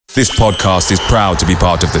This podcast is proud to be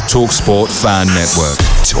part of the TalkSport Fan Network.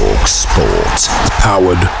 TalkSport.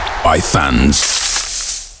 Powered by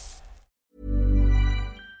fans.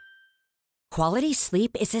 Quality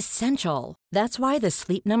sleep is essential. That's why the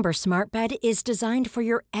Sleep Number Smart Bed is designed for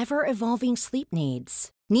your ever-evolving sleep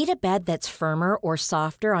needs. Need a bed that's firmer or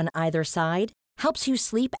softer on either side? Helps you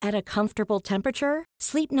sleep at a comfortable temperature?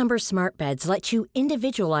 Sleep Number Smart Beds let you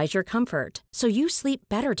individualize your comfort, so you sleep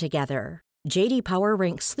better together. J.D. Power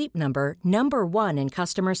ranks Sleep Number number 1 in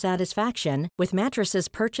customer satisfaction with mattresses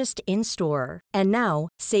purchased in-store. And now,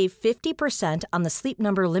 save 50% on the Sleep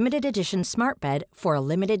Number Limited Edition Smart Bed for a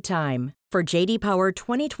limited time. For J.D. Power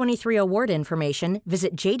 2023 award information,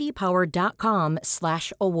 visit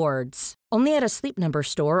jdpower.com/awards. Only at a Sleep Number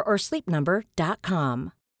store or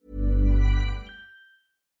sleepnumber.com.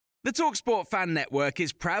 The TalkSport Fan Network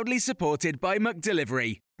is proudly supported by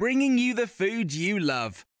McDelivery, bringing you the food you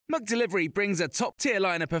love. McDelivery brings a top-tier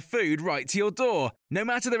lineup of food right to your door. No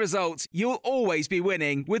matter the result, you'll always be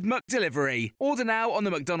winning with McDelivery. Order now on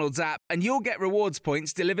the McDonald's app and you'll get rewards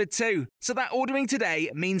points delivered too. So that ordering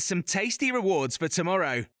today means some tasty rewards for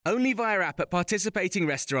tomorrow. Only via app at participating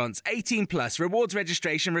restaurants. 18 plus. Rewards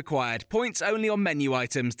registration required. Points only on menu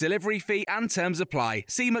items. Delivery fee and terms apply.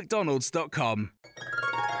 See mcdonalds.com.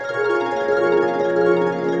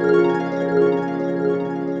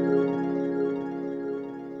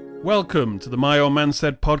 Welcome to the My Old Man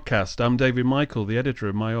Said podcast. I'm David Michael, the editor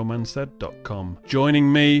of myoldmansaid.com.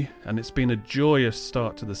 Joining me, and it's been a joyous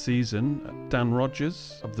start to the season, Dan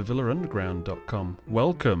Rogers of thevillaunderground.com.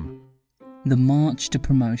 Welcome. The march to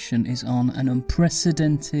promotion is on, an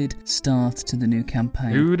unprecedented start to the new campaign.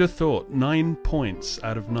 Who would have thought 9 points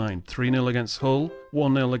out of 9? 3-0 against Hull,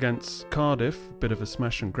 1-0 against Cardiff. Bit of a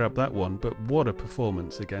smash and grab that one, but what a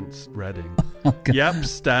performance against Reading. Jaap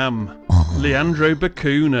Stam, Leandro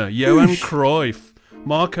Bacuna, Johan Cruyff,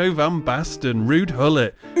 Marco van Basten, Ruud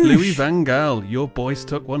Gullit, Louis van Gaal. Your boys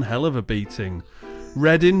took one hell of a beating.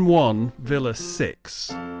 Reading 1, Villa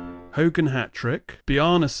 6. Hogan hat-trick,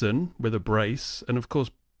 Bjarnason with a brace, and of course,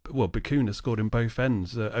 Bacuna scored in both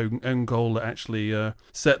ends. Own goal that actually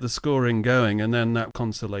set the scoring going, and then that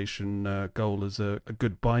consolation goal as a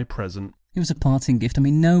goodbye present. It was a parting gift. I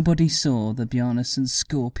mean, nobody saw the Bjarnason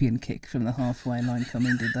scorpion kick from the halfway line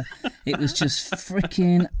coming, did they? It was just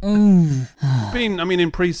freaking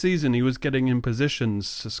in pre-season he was getting in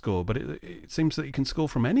positions to score, but it seems that he can score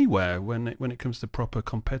from anywhere when it comes to proper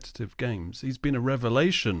competitive games. He's been a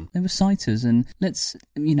revelation. They were sighters, and this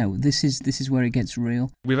is where it gets real.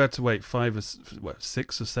 We've had to wait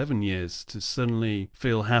 6 or 7 years to suddenly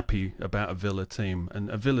feel happy about a Villa team, and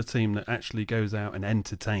a Villa team that actually goes out and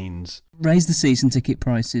entertains. Raise the season ticket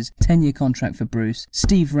prices, 10-year contract for Bruce,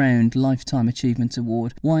 Steve Round Lifetime Achievement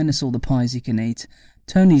Award, wine us all the pies you can eat.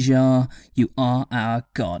 Tony Jaa, you are our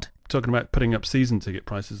god. Talking about putting up season ticket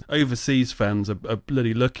prices, overseas fans are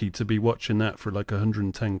bloody lucky to be watching that for like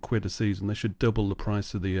 110 quid a season. They should double the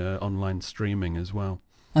price of the online streaming as well.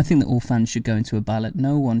 I think that all fans should go into a ballot.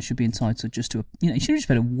 No one should be entitled just to you should just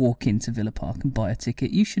be able to walk into Villa Park and buy a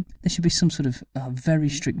ticket. There should be some sort of very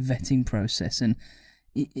strict vetting process, and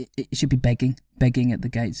it should be begging at the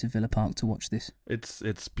gates of Villa Park to watch this.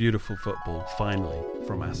 It's beautiful football, finally,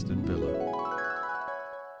 from Aston Villa.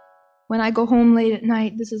 When I go home late at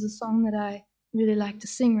night, this is a song that I really like to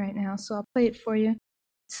sing right now, so I'll play it for you.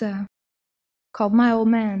 It's called My Old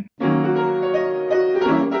Man.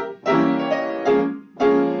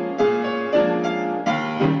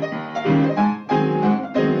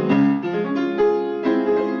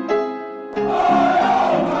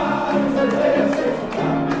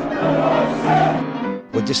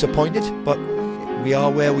 We're disappointed, but we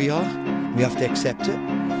are where we are. We have to accept it,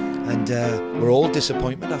 and we're all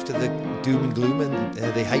disappointment after the doom and gloom and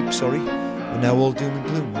the hype. We're now all doom and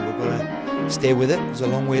gloom. We're going to stay with it. There's a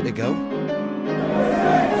long way to go.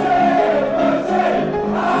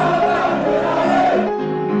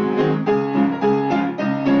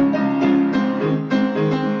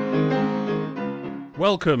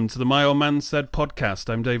 Welcome to the My Old Man Said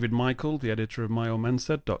podcast. I'm David Michael, the editor of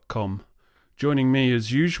myoldmansaid.com. Joining me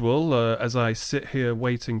as usual, as I sit here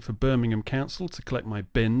waiting for Birmingham Council to collect my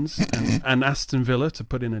bins and Aston Villa to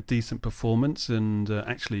put in a decent performance and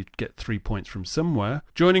actually get 3 points from somewhere.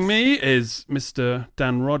 Joining me is Mr.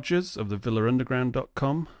 Dan Rogers of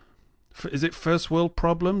thevillaunderground.com. Is it first world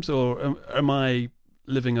problems, or am I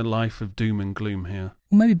living a life of doom and gloom here?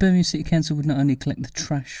 Well, maybe Birmingham City Council would not only collect the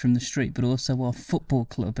trash from the street, but also our football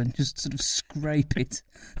club and just sort of scrape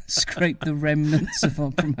the remnants of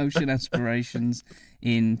our promotion aspirations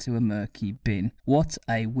into a murky bin. What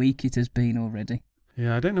a week it has been already.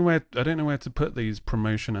 Yeah, I don't know where to put these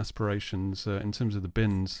promotion aspirations in terms of the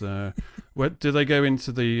bins. Where do they go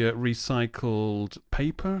into the recycled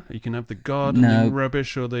paper? You can have the gardening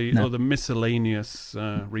rubbish or the miscellaneous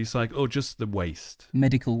recycle, or just the waste.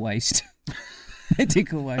 Medical waste.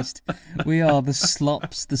 Medical waste. We are the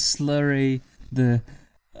slops, the slurry,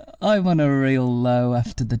 I'm on a real low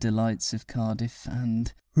after the delights of Cardiff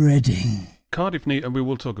and Reading. Cardiff and we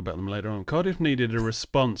will talk about them later on. Cardiff needed a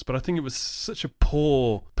response, but I think it was such a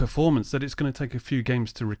poor performance that it's going to take a few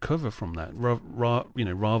games to recover from that.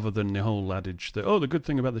 Rather than the whole adage that the good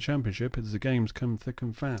thing about the Championship is the games come thick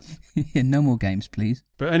and fast. Yeah, no more games, please.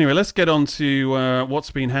 But anyway, let's get on to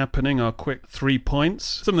what's been happening. Our quick 3 points.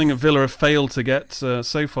 Something that Villa have failed to get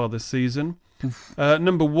so far this season.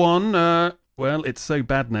 Number one. Well, it's so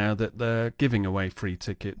bad now that they're giving away free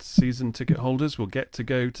tickets. Season ticket holders will get to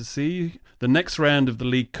go to see the next round of the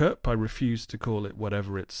League Cup. I refuse to call it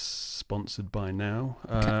whatever it's sponsored by now.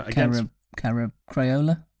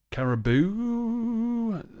 Crayola?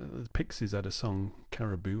 Caribou? The Pixies had a song,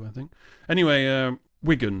 Caribou, I think. Anyway,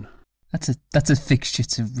 Wigan. That's a fixture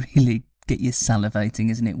to really get you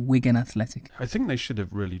salivating, isn't it? Wigan Athletic. I think they should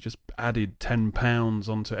have really just added £10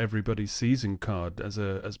 onto everybody's season card as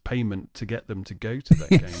payment to get them to go to that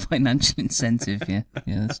game. Financial incentive, yeah,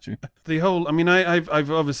 that's true. The whole,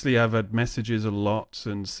 I've obviously had messages a lot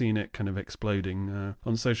and seen it kind of exploding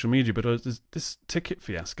on social media, but this ticket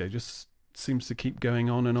fiasco just seems to keep going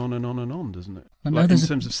on and on and on and on, doesn't it? In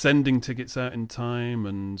terms of sending tickets out in time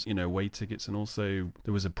and, away tickets, and also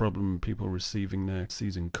there was a problem people receiving their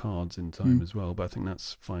season cards in time as well, but I think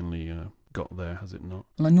that's finally got there, has it not?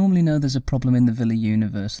 Well, I normally know there's a problem in the Villa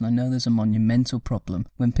universe, and I know there's a monumental problem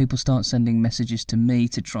when people start sending messages to me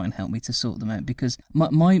to try and help me to sort them out, because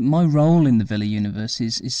my role in the Villa universe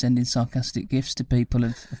is sending sarcastic gifts to people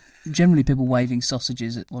of generally people waving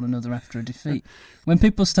sausages at one another after a defeat. When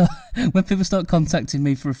people start contacting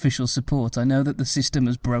me for official support, I know that the system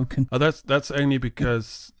has broken. Oh, that's only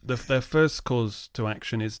because their first cause to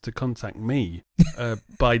action is to contact me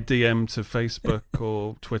by DM to Facebook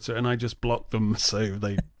or Twitter, and I just block them, so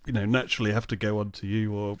they naturally have to go on to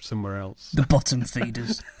you or somewhere else. The bottom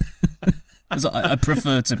feeders, as I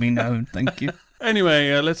prefer to be known. Thank you.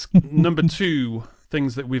 Anyway, let's number 2.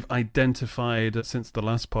 Things that we've identified since the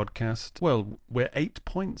last podcast. Well, we're 8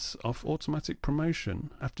 points off automatic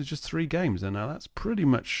promotion after just 3 games, and now that's pretty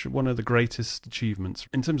much one of the greatest achievements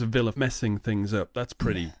in terms of Villa messing things up. That's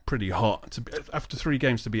pretty hot after 3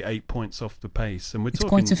 games to be 8 points off the pace, and we're talking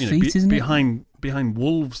quite a feat, isn't it? Behind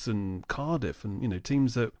Wolves and Cardiff, and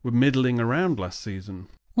teams that were middling around last season.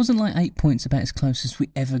 Wasn't like 8 points about as close as we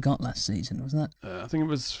ever got last season, was that? I think it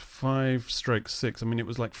was 5/6. It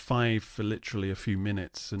was like 5 for literally a few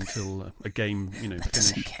minutes until a game, that finished.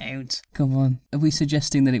 Doesn't count. Come on. Are we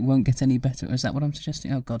suggesting that it won't get any better? Or is that what I'm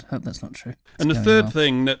suggesting? Oh, God, hope that's not true. And the third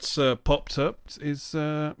thing that's popped up is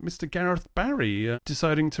Mr. Gareth Barry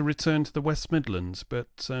deciding to return to the West Midlands,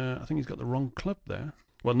 but I think he's got the wrong club there.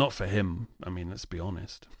 Well, not for him. Let's be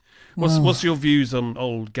honest. What's your views on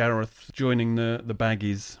old Gareth joining the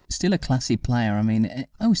Baggies? Still a classy player. I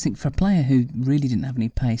always think for a player who really didn't have any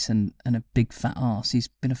pace and a big fat arse, he's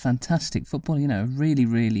been a fantastic footballer, a really,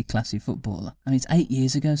 really classy footballer. It's 8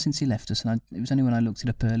 years ago since he left us, and it was only when I looked it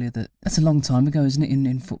up earlier that's a long time ago, isn't it,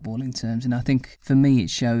 in footballing terms? And I think for me it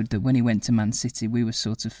showed that when he went to Man City, we were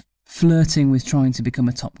sort of flirting with trying to become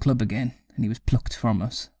a top club again, and he was plucked from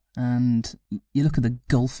us. And you look at the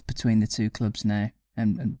gulf between the two clubs now.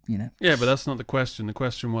 And Yeah, but that's not the question. The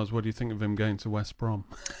question was, what do you think of him going to West Brom?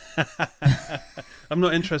 I'm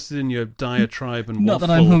not interested in your diatribe and not waffle.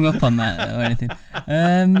 that I'm hung up on that or anything.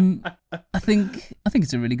 I think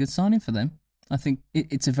it's a really good signing for them. I think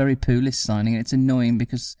it's a very Pulis signing, and it's annoying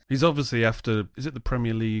because he's obviously after. Is it the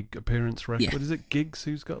Premier League appearance record? Yeah. Is it Giggs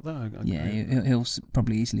who's got that? He'll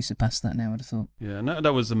probably easily surpass that now, I'd have thought. Yeah, and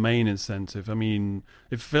that was the main incentive.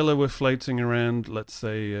 If Villa were floating around, let's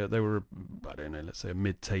say they were, let's say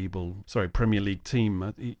a Premier League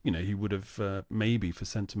team, he would have maybe for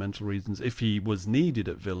sentimental reasons, if he was needed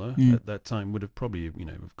at Villa at that time, would have probably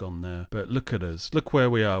have gone there. But look at us, look where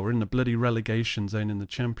we are. We're in the bloody relegation zone in the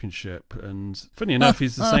Championship, and funny enough,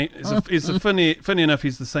 he's the same. Funny enough,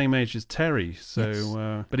 he's the same age as Terry. So,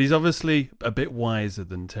 yes. But he's obviously a bit wiser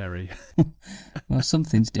than Terry. Well,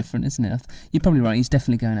 something's different, isn't it? You're probably right. He's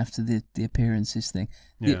definitely going after the appearances thing.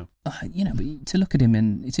 Yeah. But to look at him,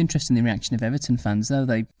 and it's interesting the reaction of Everton fans, though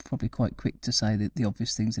they're probably quite quick to say that the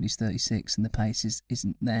obvious things that he's 36 and the pace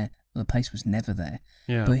isn't there. The pace was never there.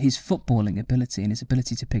 Yeah. But his footballing ability and his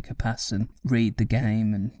ability to pick a pass and read the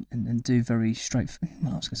game and do very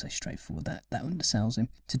straightforward, that undersells him.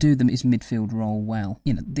 To do his midfield role well,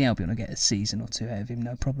 the Albion will get a season or two out of him,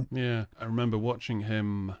 no problem. Yeah, I remember watching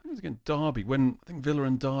him, I think it was against Derby, when I think Villa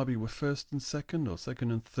and Derby were first and second, or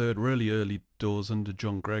second and third, really early doors under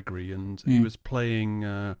John Gregory, and he was playing,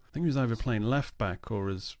 I think he was either playing left back or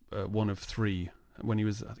as one of three when I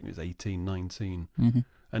think he was 18, 19. Mm-hmm.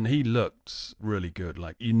 And he looked really good.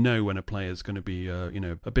 Like, when a player's going to be,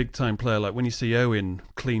 a big-time player. Like when you see Owen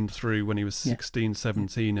clean through when he was 16,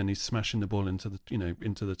 17, and he's smashing the ball into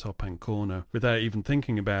the top-hand corner without even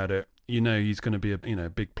thinking about it. He's going to be a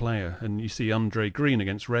big player. And you see Andre Green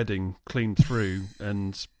against Reading clean through,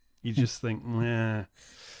 and you just think, nah.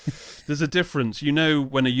 There's a difference.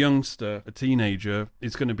 When a youngster, a teenager,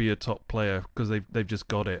 is going to be a top player because they've just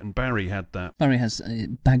got it. And Barry had that. Barry has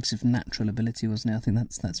bags of natural ability, wasn't he? I think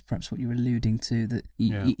that's perhaps what you're alluding to, that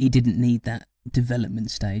he didn't need that development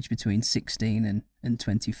stage between 16 and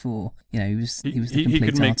 24. He was the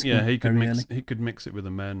complete article. He could mix it with the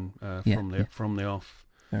men from the off.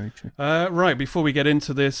 Very true. Right, before we get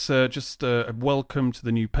into this, just a welcome to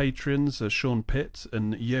the new patrons, Sean Pitt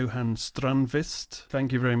and Johan Strandvist.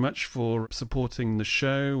 Thank you very much for supporting the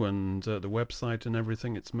show and the website and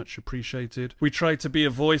everything. It's much appreciated. We try to be a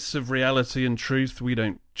voice of reality and truth. We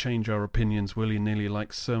don't change our opinions willy-nilly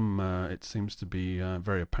like some. It seems to be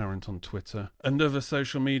very apparent on Twitter and other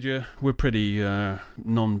social media. We're pretty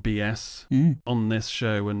non-BS on this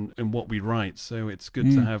show and what we write, so it's good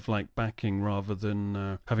to have backing rather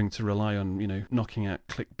than having to rely on knocking out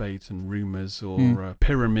clickbait and rumours or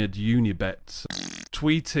pyramid unibets.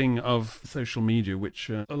 Tweeting of social media, which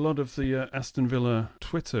a lot of the Aston Villa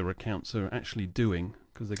Twitter accounts are actually doing,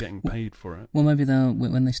 because they're getting paid for it. Well, maybe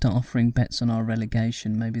when they start offering bets on our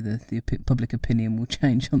relegation, maybe the public opinion will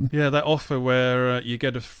change on them. Yeah, that offer where you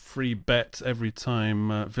get a free bet every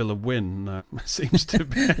time Villa win seems to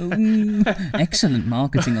be... Excellent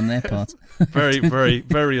marketing on their part. Very, very,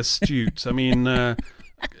 very astute. I mean...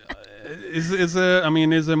 Is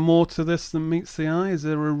there more to this than meets the eye? Is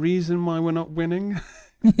there a reason why we're not winning?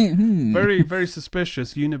 Very, very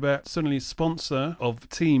suspicious. Unibet suddenly sponsor of the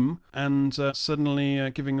team and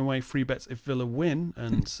suddenly giving away free bets if Villa win,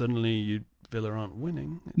 and suddenly Villa aren't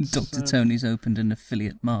winning. Dr. Tony's opened an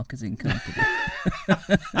affiliate marketing company.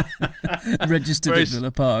 Registered at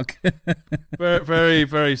Villa Park. Very, very,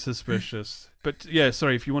 very suspicious. But yeah,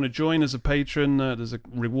 sorry, if you want to join as a patron, there's a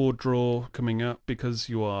reward draw coming up because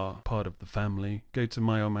you are part of the family. Go to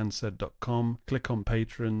myoldmansaid.com, click on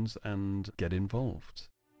patrons and get involved.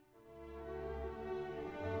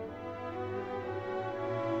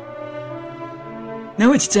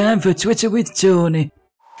 Now it's time for Twitter with Tony.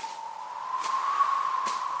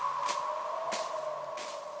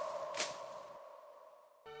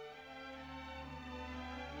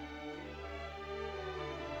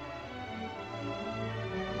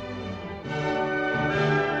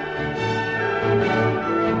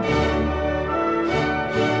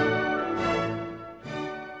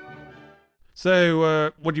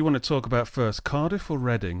 So, what do you want to talk about first, Cardiff or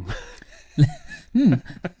Reading?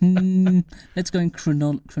 Let's go in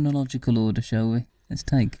chronological order, shall we? Let's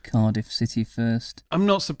take Cardiff City first. I'm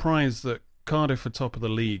not surprised that Cardiff are top of the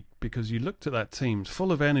league because you looked at that team,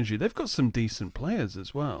 full of energy. They've got some decent players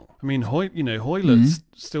as well. I mean, Hoylett's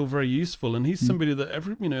still very useful, and he's somebody that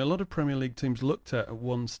a lot of Premier League teams looked at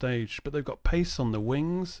one stage. But they've got pace on the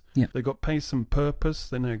wings. Yeah. They've got pace and purpose.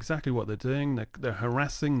 They know exactly what they're doing. They're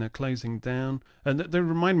harassing. They're closing down, and they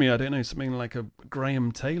remind me, I don't know, something like a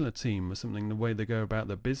Graham Taylor team or something. The way they go about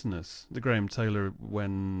their business. The Graham Taylor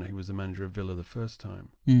when he was the manager of Villa the first time,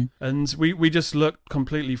 and we just looked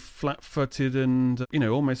completely flat-footed, and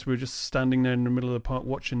almost. We were just standing there in the middle of the park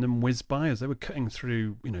watching them whiz by as they were cutting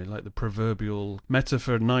through, like the proverbial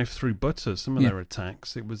metaphor knife through butter, some of their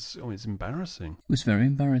attacks. It was always embarrassing. It was very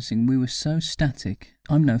embarrassing. We were so static.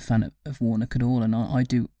 I'm no fan of Warnock at all, and I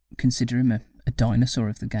do consider him a dinosaur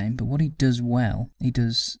of the game, but what he does well,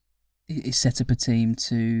 is set up a team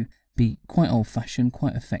to be quite old-fashioned,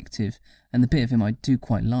 quite effective, and the bit of him I do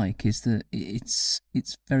quite like is that it's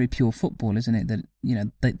very pure football, isn't it?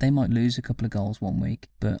 That they might lose a couple of goals one week,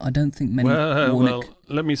 but I don't think many. Well,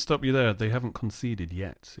 let me stop you there. They haven't conceded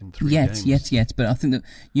yet in 3 games. Yet. But I think that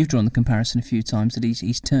you've drawn the comparison a few times that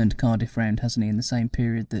he's turned Cardiff round, hasn't he? In the same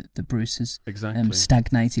period that Bruce has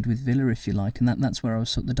stagnated with Villa, if you like, and that's where I was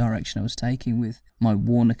sort of the direction I was taking with my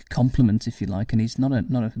Warnock compliment, if you like. And he's not a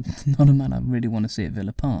man I really want to see at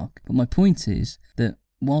Villa Park. But my point is that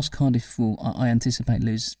whilst Cardiff will, I anticipate,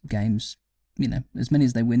 lose games, as many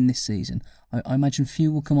as they win this season, I imagine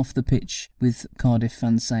few will come off the pitch with Cardiff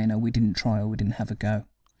fans saying, "Oh, we didn't try or we didn't have a go."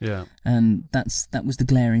 Yeah. And that was the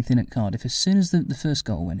glaring thing at Cardiff. As soon as the first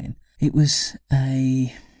goal went in, it was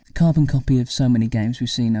a carbon copy of so many games we've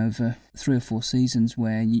seen over 3 or 4 seasons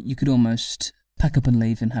where you could almost pack up and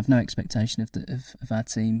leave and have no expectation of our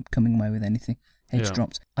team coming away with anything. Heads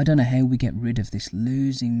dropped. I don't know how we get rid of this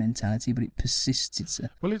losing mentality, but it persists.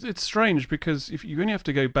 Well, it's strange because if you only have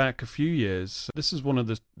to go back a few years, this is one of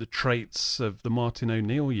the traits of the Martin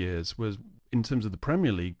O'Neill years, was in terms of the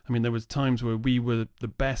Premier League. I mean, there was times where we were the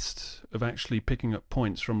best of actually picking up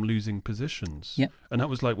points from losing positions. Yep. And that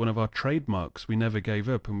was like one of our trademarks. We never gave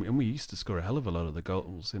up, and we used to score a hell of a lot of the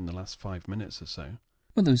goals in the last 5 minutes or so.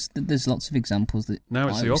 Well, there's lots of examples that now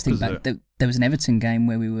it's I the think opposite. back. There was an Everton game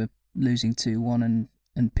where we were losing 2-1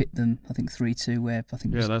 and pipped them, I think 3-2, where I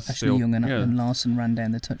think it was Ashley Young and Larson ran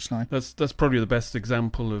down the touchline. That's probably the best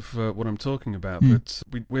example of what I'm talking about. But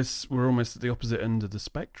we're almost at the opposite end of the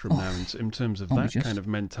spectrum now in terms of that kind of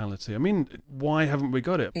mentality. I mean, why haven't we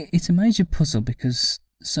got it? It's a major puzzle because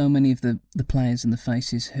so many of the players and the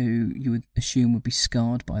faces who you would assume would be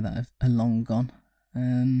scarred by that are long gone.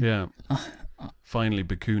 Finally,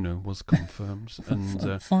 Bakuna was confirmed,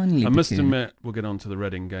 and finally, I must admit, we'll get on to the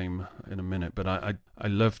Reading game in a minute. But I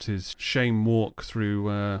loved his shame walk through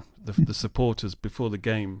the supporters before the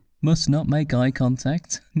game. Must not make eye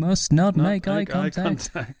contact. Must not make eye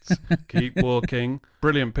contact. Keep walking.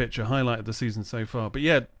 Brilliant picture, highlight of the season so far. But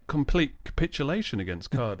yeah, complete capitulation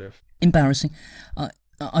against Cardiff. Embarrassing. I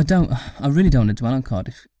really don't want to dwell on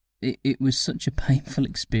Cardiff. It was such a painful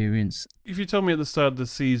experience. If you told me at the start of the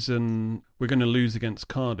season we're going to lose against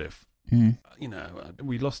Cardiff,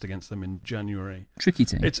 we lost against them in January. Tricky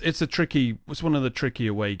team. It's one of the tricky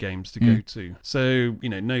away games to go to. So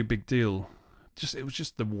no big deal. It was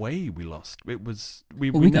just the way we lost. It was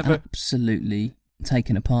we got never absolutely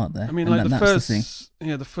taken apart there. I mean, like the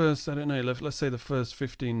first I don't know. Let's say the first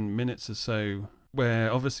 15 minutes or so,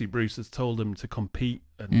 where obviously Bruce has told them to compete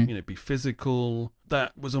and be physical.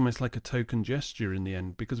 That was almost like a token gesture in the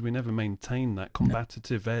end because we never maintained that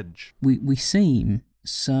combative edge. We seem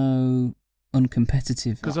so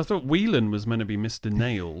uncompetitive. Because I thought Whelan was meant to be Mr.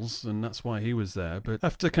 Nails, and that's why he was there. But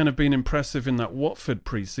after kind of being impressive in that Watford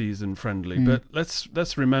pre-season friendly, but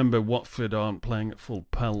let's remember Watford aren't playing at full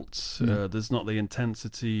pelt. There's not the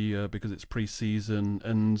intensity because it's pre-season.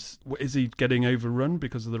 And is he getting overrun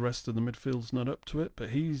because of the rest of the midfield's not up to it?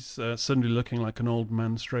 But he's suddenly looking like an old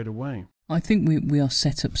man straight away. I think we are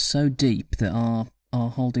set up so deep that our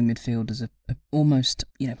holding midfielders are almost,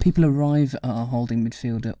 people arrive at our holding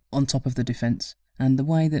midfielder on top of the defence. And the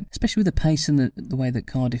way that, especially with the pace and the way that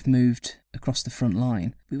Cardiff moved across the front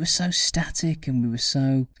line, we were so static and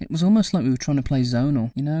it was almost like we were trying to play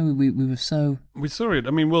zonal. We were so... We saw it.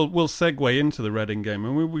 I mean, we'll segue into the Reading game.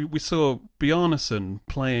 And we saw Bjarnason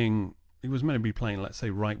playing... He was meant to be playing, let's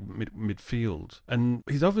say, right midfield. And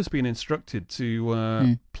he's obviously been instructed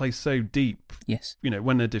to play so deep, yes,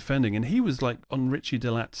 when they're defending. And he was like on Richie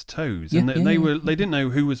Delat's toes. And they didn't know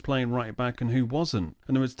who was playing right back and who wasn't.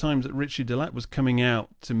 And there was times that Richie Delat was coming out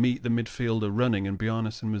to meet the midfielder running and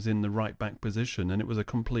Bjarnason was in the right back position. And it was a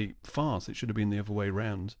complete farce. It should have been the other way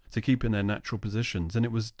round to keep in their natural positions. And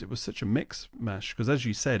it was such a mix mash because, as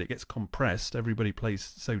you said, it gets compressed. Everybody plays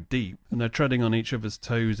so deep and they're treading on each other's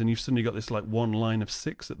toes and you've suddenly got this like one line of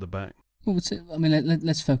 6 at the back. Well, I mean,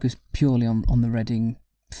 let's focus purely on the Reading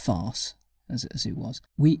farce as it was.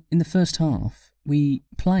 We in the first half we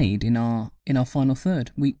played in our final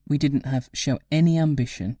third. We didn't show any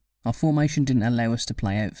ambition. Our formation didn't allow us to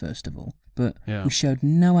play out first of all, but we showed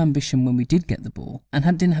no ambition when we did get the ball and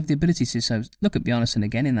didn't have the ability to. So look at Bjarnason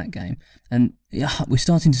again in that game, and we're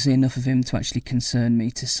starting to see enough of him to actually concern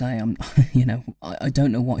me to say I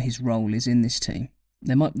don't know what his role is in this team.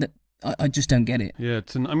 I just don't get it. Yeah,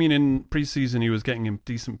 I mean, in pre-season he was getting in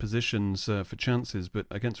decent positions for chances, but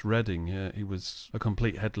against Reading, he was a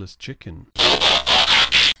complete headless chicken.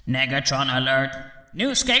 Negatron alert.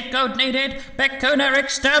 New scapegoat needed. Bakuna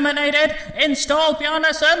exterminated. Install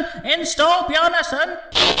Bjarnason. Install Bjarnason.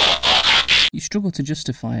 You struggle to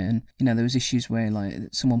justify it, and there was issues where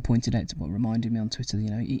someone pointed out to what reminded me on Twitter.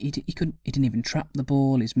 He didn't even trap the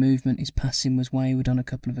ball. His movement, his passing was wayward on a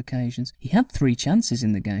couple of occasions. He had 3 chances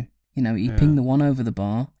in the game. He pinged the one over the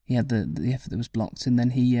bar. He had the effort that was blocked, and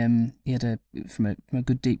then he had from a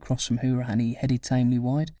good deep cross from Hourihane, he headed tamely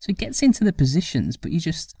wide. So he gets into the positions, but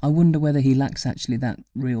I wonder whether he lacks actually that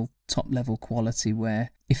real top level quality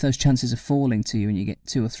where if those chances are falling to you and you get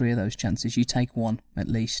 2 or 3 of those chances, you take one at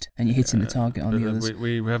least and you're hitting the target on the others.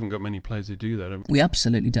 We haven't got many players who do that. We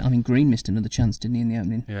absolutely do. I mean, Green missed another chance, didn't he, in the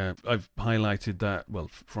opening? Yeah, I've highlighted that, well,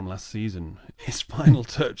 from last season. His final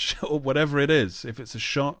touch, or whatever it is, if it's a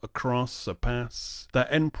shot, a cross, a pass, that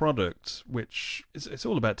end product, which it's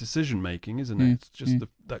all about decision making, isn't it? It's just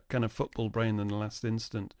that kind of football brain in the last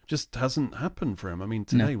instant just hasn't happened for him. I mean,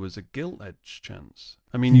 today was a gilt-edged chance.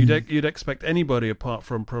 I mean, you'd expect anybody apart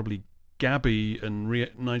from probably Gabby and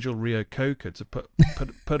Nigel Reo-Coker to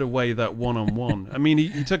put away that one-on-one. I mean,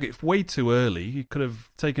 he took it way too early. He could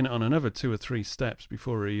have taken it on another 2 or 3 steps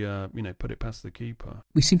before he put it past the keeper.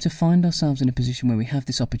 We seem to find ourselves in a position where we have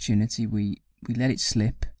this opportunity, we let it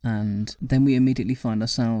slip, and then we immediately find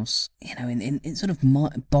ourselves, in sort of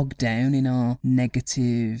bogged down in our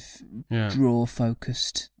negative,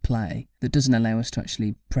 draw-focused play that doesn't allow us to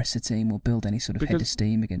actually press a team or build any sort of head of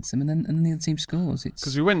steam against them, and then the other team scores.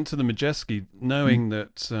 Because we went to the Majeski knowing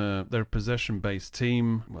that they're a possession-based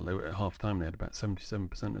team. Well, they were at half-time, they had about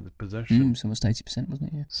 77% of the possession. So almost 80%,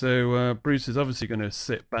 wasn't it? Yeah. So Bruce is obviously going to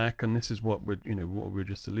sit back, and this is what we're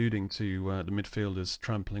just alluding to, the midfielders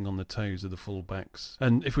trampling on the toes of the full-backs.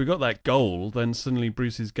 And if we got that goal, then suddenly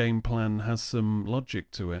Bruce's game plan has some logic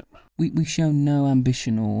to it. We show no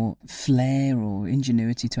ambition or flair or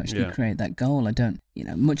ingenuity to actually create that goal.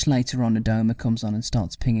 Much later on, Adoma comes on and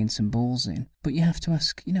starts pinging some balls in. But you have to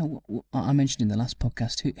ask, I mentioned in the last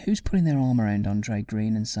podcast, who's putting their arm around Andre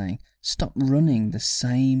Green and saying, stop running the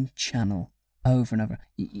same channel over and over.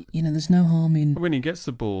 There's no harm in... When he gets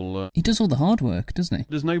the ball... he does all the hard work, doesn't he?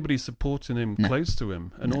 There's nobody supporting him close to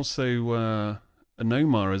him. And also...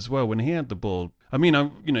 Nomar as well, when he had the ball. I mean,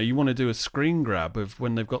 you want to do a screen grab of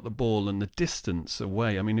when they've got the ball and the distance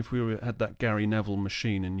away. I mean, if we had that Gary Neville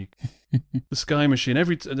machine and the Sky machine,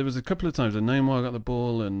 there was a couple of times when Nomar got the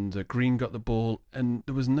ball and Green got the ball, and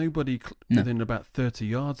there was nobody within about 30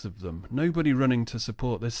 yards of them. Nobody running to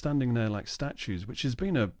support. They're standing there like statues, which has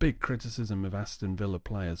been a big criticism of Aston Villa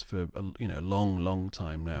players for a long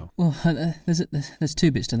time now. Well, there's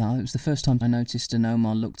 2 bits to that. It was the first time I noticed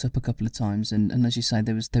Nomar looked up a couple of times, and as you say,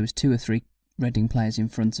 there was 2 or 3 Reading players in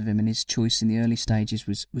front of him, and his choice in the early stages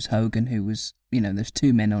was Hogan, who was, there's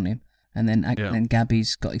 2 men on him, and then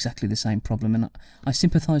Gabby's got exactly the same problem, and I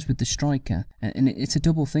sympathise with the striker, and it's a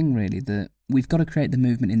double thing really, that we've got to create the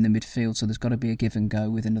movement in the midfield, so there's got to be a give and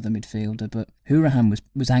go with another midfielder, but Hourihane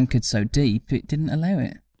was anchored so deep, it didn't allow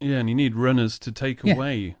it. Yeah, and you need runners to take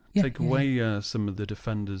away some of the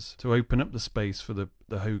defenders, to open up the space for the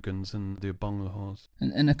Hogans and the Bonglahors.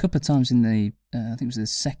 And a couple of times in the, I think it was the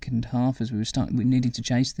second half, as we needed to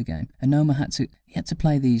chase the game, and Noma had to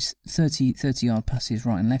play these 30-yard passes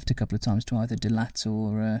right and left a couple of times to either Delat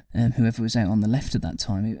or whoever was out on the left at that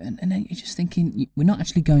time. And you're just thinking, we're not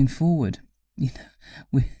actually going forward.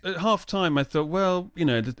 At half time I thought, well,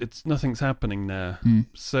 nothing's happening there.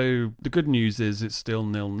 So the good news is it's still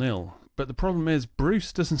 0-0. But the problem is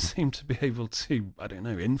Bruce doesn't seem to be able to,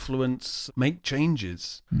 influence, make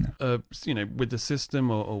changes, with the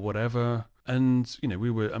system or whatever. And,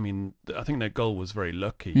 I think their goal was very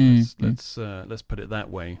lucky. Let's put it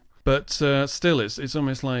that way. But still, it's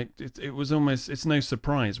almost like it's no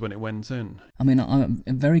surprise when it went in. I mean, I'm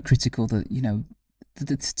very critical that,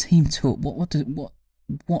 the team talk, what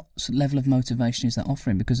level of motivation is that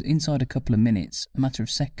offering? Because inside a couple of minutes, a matter of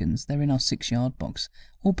seconds, they're in our 6-yard box,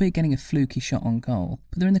 albeit getting a fluky shot on goal,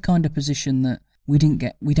 but they're in the kind of position that we don't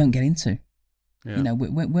get into. Yeah.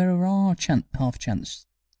 Where are our half-chance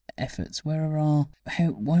efforts? Why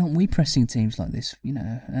aren't we pressing teams like this?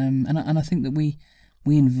 And I think that we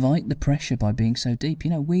invite the pressure by being so deep.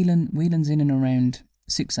 Whelan's in and around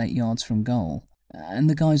 6-8 yards from goal, and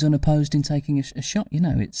the guy's unopposed in taking a shot. And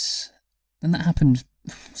that happened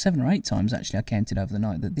 7 or 8 times, actually, I counted over the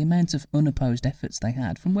night, that the amount of unopposed efforts they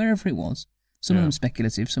had from wherever it was, some of them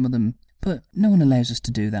speculative, some of them, but no one allows us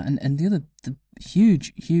to do that. And the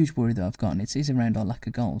huge worry that I've gotten is around our lack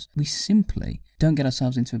of goals. We simply don't get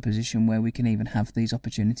ourselves into a position where we can even have these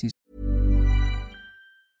opportunities.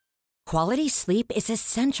 Quality sleep is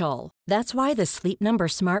essential. That's why the Sleep Number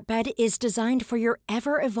Smart Bed is designed for your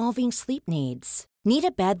ever-evolving sleep needs. Need a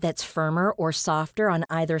bed that's firmer or softer on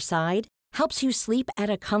either side? Helps you sleep at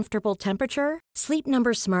a comfortable temperature? Sleep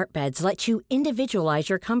Number Smart Beds let you individualize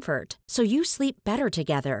your comfort, so you sleep better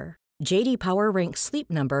together. J.D. Power ranks Sleep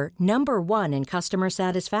Number number 1 in customer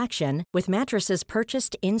satisfaction with mattresses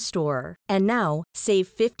purchased in-store. And now, save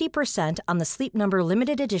 50% on the Sleep Number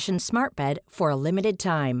Limited Edition Smart Bed for a limited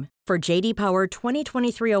time. For J.D. Power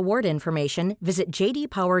 2023 award information, visit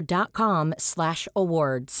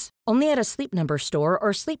jdpower.com/awards. Only at a Sleep Number store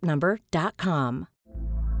or sleepnumber.com.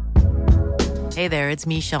 Hey there, it's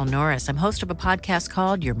Michelle Norris. I'm host of a podcast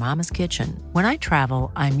called Your Mama's Kitchen. When I travel,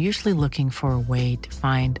 I'm usually looking for a way to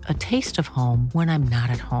find a taste of home when I'm not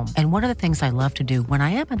at home. And one of the things I love to do when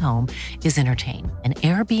I am at home is entertain. And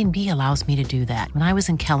Airbnb allows me to do that. When I was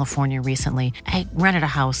in California recently, I rented a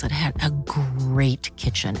house that had a great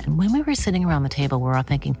kitchen. And when we were sitting around the table, we were all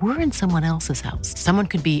thinking, we're in someone else's house. Someone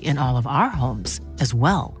could be in all of our homes as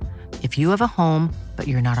well. If you have a home, but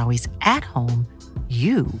you're not always at home,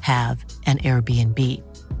 you have an Airbnb.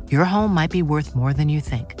 Your home might be worth more than you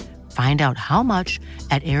think. Find out how much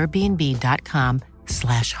at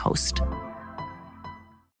airbnb.com/host.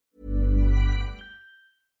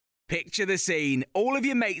 Picture the scene. All of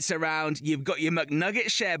your mates around, you've got your McNugget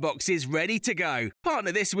share boxes ready to go.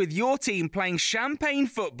 Partner this with your team playing champagne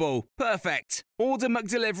football. Perfect. Order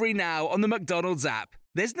McDelivery now on the McDonald's app.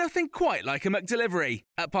 There's nothing quite like a McDelivery.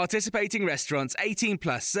 At participating restaurants, 18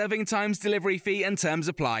 plus, serving times, delivery fee and terms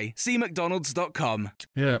apply. See mcdonalds.com.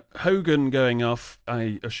 Yeah, Hogan going off,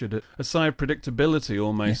 a sigh of predictability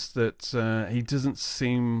almost, that he doesn't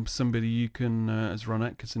seem somebody you can, as Ron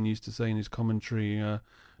Atkinson used to say in his commentary, no,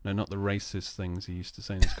 not the racist things he used to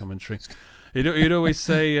say in his commentary. He'd always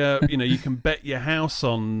say, you can bet your house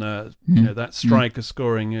on, that striker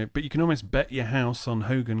scoring, but you can almost bet your house on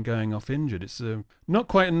Hogan going off injured. It's not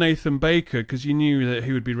quite a Nathan Baker, because you knew that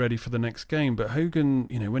he would be ready for the next game. But Hogan,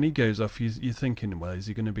 when he goes off, you're thinking, well, is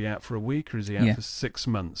he going to be out for a week or is he out for 6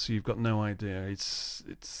 months? You've got no idea.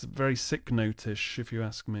 It's very sick notish, if you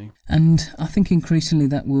ask me. And I think increasingly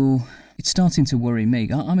it's starting to worry me.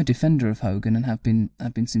 I'm a defender of Hogan and have been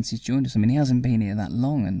since he's joined us. I mean, he hasn't been here that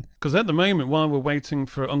long, and because at the moment, while we're waiting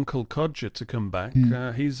for Uncle Codger to come back,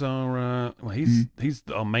 he's our he's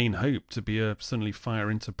our main hope to be suddenly fire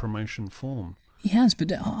into promotion form. He has, but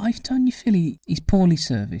don't you feel he's poorly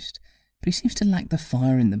serviced? But he seems to lack the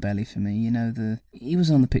fire in the belly for me. He was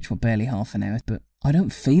on the pitch for barely half an hour, but I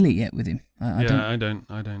don't feel it yet with him. I don't.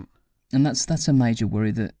 And that's a major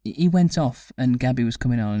worry, that he went off and Gabby was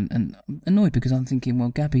coming on, and annoyed because I'm thinking, well,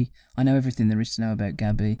 Gabby, I know everything there is to know about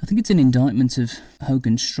Gabby. I think it's an indictment of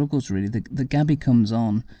Hogan's struggles, really, that Gabby comes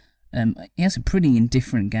on. He has a pretty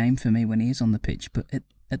indifferent game for me when he is on the pitch, but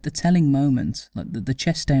at the telling moment, like the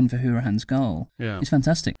chest down for Hourihan's goal, is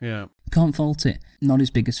fantastic. Yeah. Can't fault it. Not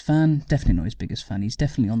his biggest fan. Definitely not his biggest fan. He's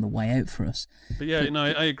definitely on the way out for us. But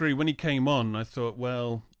I agree. When he came on, I thought,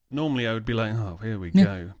 well, normally I would be like, oh, here we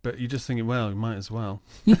go. But you're just thinking, well, we might as well.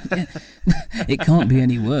 It can't be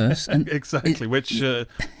any worse. And exactly. How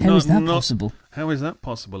is that possible? How is that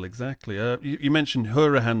possible? Exactly. You mentioned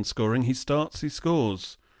Hourihan scoring. He starts, he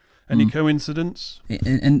scores. Any coincidence?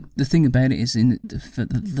 And the thing about it is, for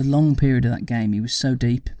the long period of that game, he was so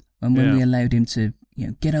deep. And when we allowed him to,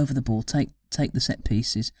 get over the ball, take the set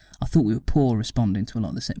pieces, I thought we were poor responding to a lot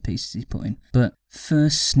of the set pieces he's put in. But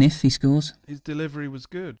first sniff, he scores. His delivery was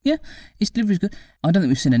good. Yeah, his delivery was good. I don't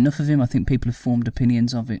think we've seen enough of him. I think people have formed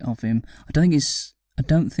opinions of him. I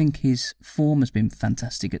don't think his form has been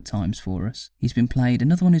fantastic at times for us. He's been played.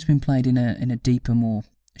 Another one who's been played in a deeper, more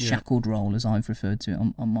shackled role, as I've referred to it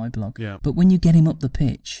on my blog. Yeah. But when you get him up the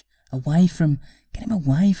pitch, get him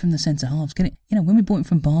away from the centre halves. When we bought him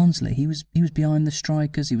from Barnsley, he was behind the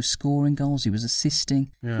strikers. He was scoring goals. He was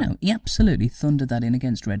assisting. Yeah. He absolutely thundered that in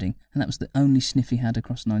against Reading, and that was the only sniff he had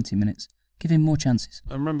across 90 minutes. Give him more chances.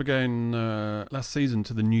 I remember going last season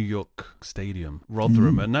to the New York Stadium,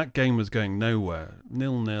 Rotherham, and that game was going nowhere.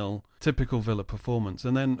 0-0, typical Villa performance.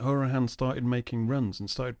 And then Hourihan started making runs and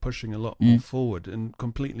started pushing a lot more forward and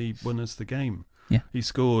completely won us the game. Yeah. He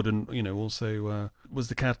scored and, also was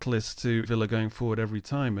the catalyst to Villa going forward every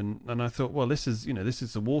time. And I thought, well, this is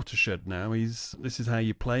a watershed now. This is how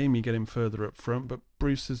you play him. You get him further up front. But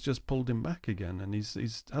Bruce has just pulled him back again, and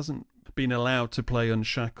he's hasn't been allowed to play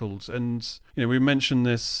unshackled. And, we mentioned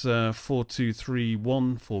this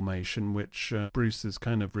 4-2-3-1 formation, which Bruce has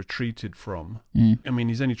kind of retreated from. I mean,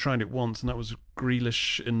 he's only tried it once, and that was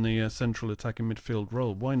Grealish in the central attacking midfield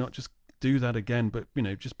role. Why not just do that again, but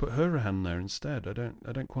just put Hourihan there instead? I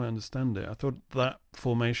don't quite understand it. I thought that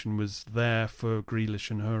formation was there for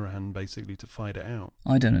Grealish and Hourihan basically to fight it out.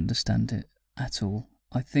 I don't understand it at all.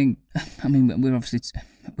 I think, we're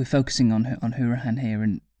focusing on Hourihan here,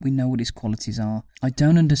 and we know what his qualities are. I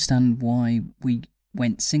don't understand why we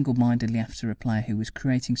went single-mindedly after a player who was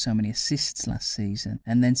creating so many assists last season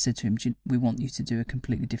and then said to him, we want you to do a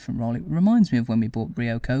completely different role. It reminds me of when we bought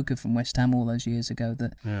Rio Coca from West Ham all those years ago,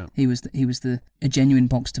 that he was a genuine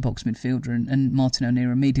box-to-box midfielder, and Martin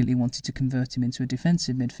O'Neill immediately wanted to convert him into a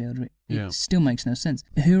defensive midfielder. It still makes no sense.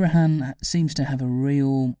 Hourihan seems to have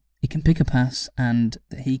he can pick a pass, and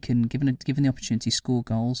he can, given the opportunity, score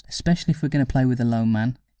goals, especially if we're going to play with a lone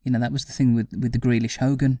man. You know, that was the thing with the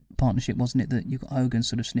Grealish-Hogan partnership, wasn't it? That you got Hogan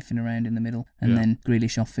sort of sniffing around in the middle, and then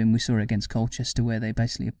Grealish off him. We saw it against Colchester, where they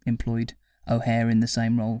basically employed O'Hare in the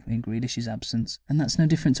same role in Grealish's absence. And that's no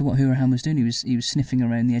different to what Hourihane was doing. He was sniffing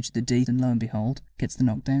around the edge of the D, and lo and behold, gets the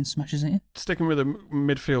knockdown, smashes it in. Sticking with the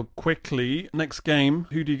midfield quickly, next game,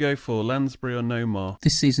 who do you go for, Lansbury or Nomar?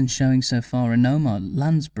 This season's showing so far, and Nomar,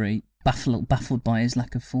 Lansbury, baffled by his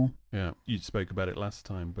lack of form. Yeah, you spoke about it last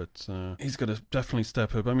time, but he's got to definitely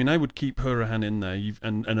step up. I mean, I would keep Hourihane in there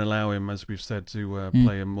and allow him, as we've said, to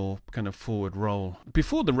play a more kind of forward role.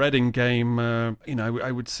 Before the Reading game,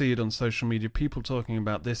 I would see it on social media, people talking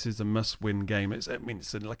about this is a must-win game.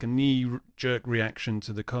 It's like a knee-jerk reaction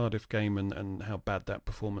to the Cardiff game and how bad that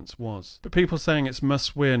performance was. But people saying it's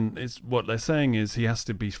must-win, what they're saying is he has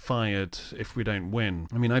to be fired if we don't win.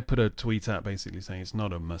 I mean, I put a tweet out basically saying it's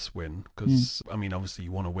not a must-win, because, I mean, obviously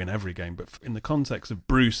you want to win every game, but in the context of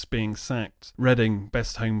Bruce being sacked, Reading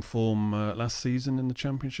best home form last season in the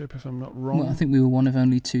Championship, if I'm not wrong. Well, I think we were one of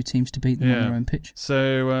only 2 teams to beat them on their own pitch.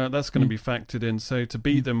 So that's going to be factored in. So to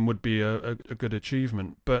beat them would be a good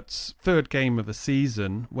achievement. But third game of the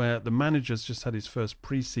season, where the manager's just had his first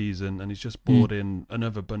pre-season and he's just brought in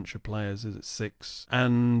another bunch of players, is it 6?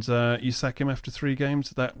 And you sack him after 3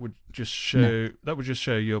 games, that would just show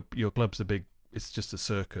your club's a big. It's just a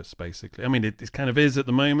circus, basically. I mean, it kind of is at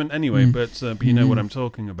the moment anyway, but you know what I'm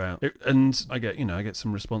talking about. And I get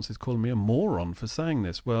some responses calling me a moron for saying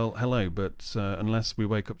this. Well, hello, but unless we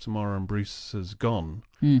wake up tomorrow and Bruce has gone,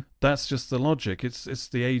 that's just the logic. It's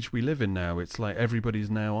the age we live in now. It's like everybody's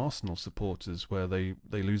now Arsenal supporters, where they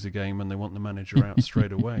lose a game and they want the manager out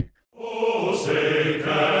straight away. Oh, say,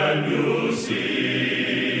 can you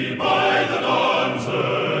see by the dawn's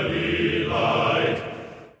early light?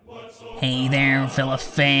 Hey there, Villa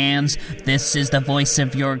fans. This is the voice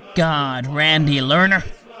of your god, Randy Lerner.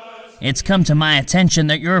 It's come to my attention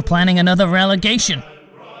that you're planning another relegation.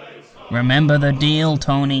 Remember the deal,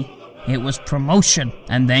 Tony? It was promotion,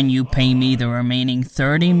 and then you pay me the remaining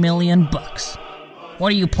 $30 million.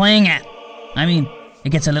 What are you playing at? I mean, it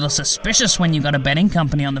gets a little suspicious when you got a betting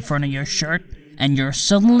company on the front of your shirt, and you're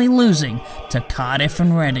suddenly losing to Cardiff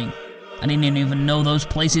and Reading. I didn't even know those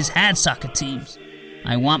places had soccer teams.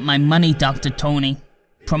 I want my money, Dr. Tony.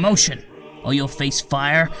 Promotion, or you'll face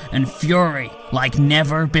fire and fury like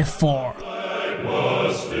never before.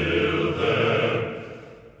 Was still there.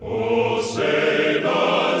 Oh, say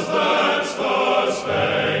does that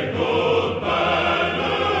star-spangled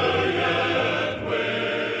banner yet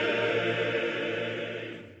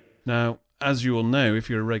wave? Now, as you all know, if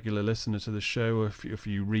you're a regular listener to the show, or if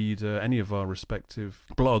you read any of our respective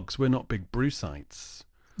blogs, we're not big Bruceites.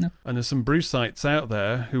 No. And there's some Bruceites out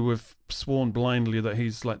there who have sworn blindly that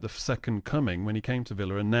he's like the second coming when he came to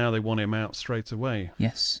Villa, and now they want him out straight away.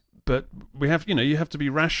 Yes. But you have to be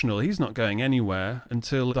rational. He's not going anywhere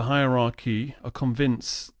until the hierarchy are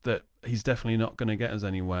convinced that he's definitely not going to get us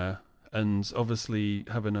anywhere, and obviously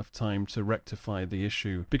have enough time to rectify the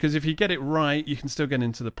issue. Because if you get it right, you can still get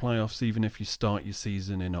into the playoffs even if you start your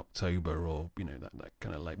season in October or, that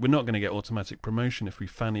kind of late. We're not going to get automatic promotion if we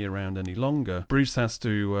fanny around any longer. Bruce has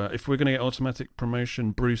to, if we're going to get automatic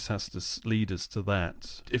promotion, Bruce has to lead us to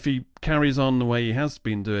that. If he carries on the way he has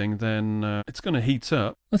been doing, then it's going to heat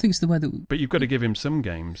up. I think it's the way that... But you've got to give him some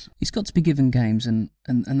games. He's got to be given games, and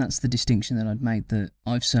that's the distinction that I'd made, that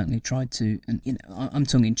I've certainly tried to, and I'm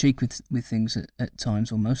tongue-in-cheek with things at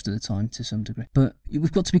times, or most of the time to some degree. But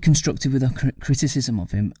we've got to be constructive with our criticism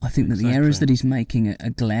of him. I think that the errors that he's making are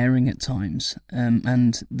glaring at times,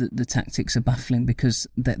 and the tactics are baffling because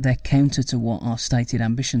they're counter to what our stated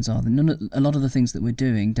ambitions are. A lot of the things that we're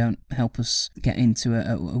doing don't help us get into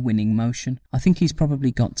a winning motion. I think he's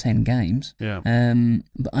probably got 10 games. Yeah.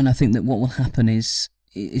 And I think that what will happen is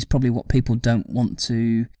probably what people don't want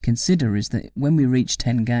to consider, is that when we reach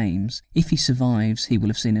 10 games, if he survives, he will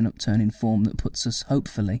have seen an upturn in form that puts us,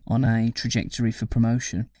 hopefully, on a trajectory for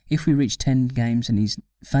promotion. If we reach 10 games and he's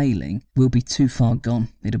failing, we'll be too far gone.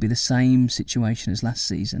 It'll be the same situation as last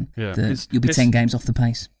season. Yeah. You'll be 10 games off the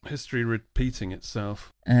pace. History repeating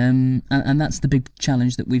itself. And that's the big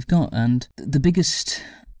challenge that we've got. And the biggest...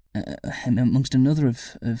 amongst another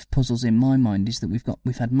of puzzles in my mind is that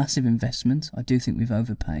we've had massive investment. I do think we've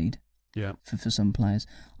overpaid for some players.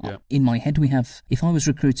 Yeah. In my head, we have, if I was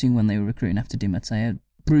recruiting when they were recruiting after Di Matteo,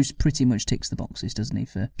 Bruce pretty much ticks the boxes, doesn't he,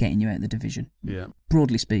 for getting you out of the division? Yeah.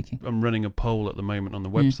 Broadly speaking. I'm running a poll at the moment on the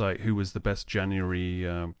website, who was the best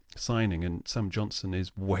January signing, and Sam Johnson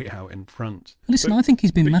is way out in front. Listen, I think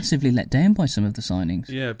he's been massively let down by some of the signings.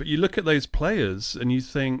 Yeah, but you look at those players and you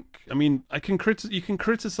think, I mean, you can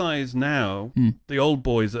criticise now the old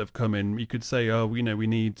boys that have come in. You could say, oh, we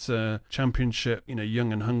need championship,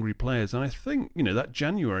 young and hungry players. And I think, that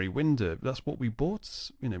January window, that's what we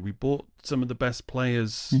bought. We bought some of the best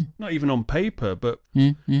players, not even on paper, but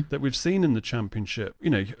that we've seen in the championship.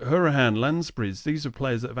 Hourihane, Lansbury's, these are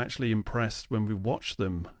players that have actually impressed when we watched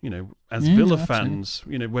them, as Villa fans,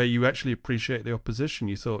 where you actually appreciate the opposition.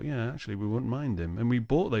 You thought, yeah, actually, we wouldn't mind him. And we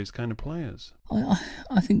bought those kind of players.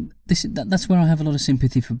 I think that's where I have a lot of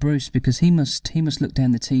sympathy for Bruce, because he must look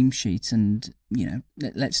down the team sheet and,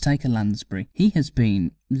 let's take a Lansbury. He has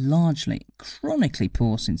been largely, chronically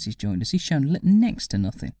poor since he's joined us. He's shown next to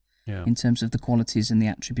nothing. Yeah. In terms of the qualities and the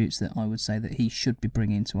attributes that I would say that he should be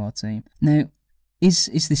bringing to our team. Now, is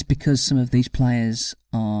this because some of these players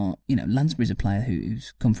are, Lansbury's a player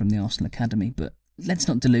who's come from the Arsenal Academy, but let's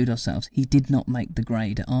not delude ourselves. He did not make the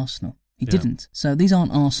grade at Arsenal. He didn't. So these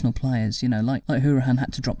aren't Arsenal players, like Hourihane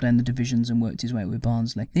had to drop down the divisions and worked his way with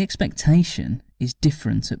Barnsley. The expectation is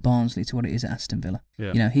different at Barnsley to what it is at Aston Villa.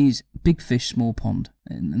 Yeah. He's big fish, small pond,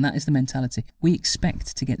 and that is the mentality. We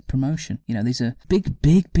expect to get promotion. These are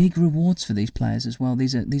big rewards for these players as well.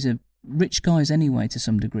 These are rich guys anyway to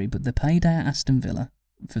some degree, but the payday at Aston Villa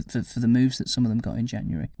for the moves that some of them got in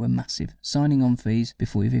January were massive. Signing on fees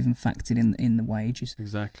before you've even factored in the wages.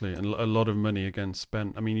 Exactly, and a lot of money again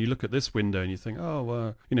spent. I mean, you look at this window and you think,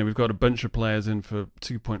 we've got a bunch of players in for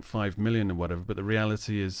 2.5 million or whatever, but the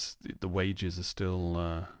reality is the wages are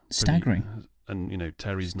still staggering. And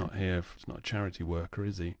Terry's not here. He's not a charity worker,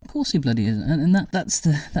 is he? Of course he bloody isn't. And that's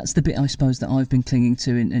the bit I suppose that I've been clinging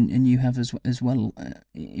to, and you have as well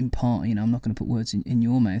in part. I'm not going to put words in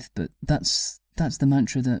your mouth, but that's the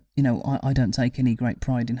mantra that I don't take any great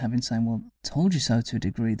pride in having saying, well, told you so, to a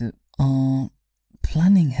degree, that our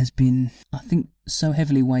planning has been, I think, so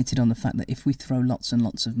heavily weighted on the fact that if we throw lots and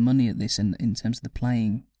lots of money at this in terms of the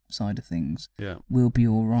playing side of things, we'll be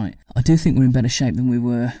all right. I do think we're in better shape than we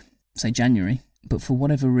were, say, January, but for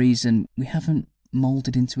whatever reason, we haven't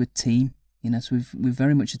moulded into a team. So we're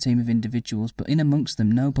very much a team of individuals, but in amongst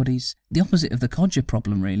them, nobody's the opposite of the Codger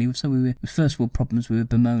problem, really. So we were, first world problems, we were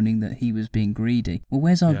bemoaning that he was being greedy. Well,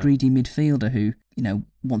 where's our greedy midfielder who,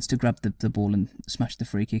 wants to grab the ball and smash the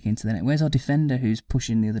free kick into the net? Where's our defender who's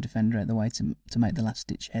pushing the other defender out the way to make the last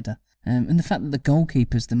ditch header? And the fact that the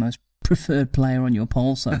goalkeeper's the most preferred player on your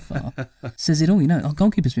poll so far says it all. Our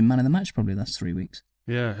goalkeeper's been man of the match probably the last 3 weeks.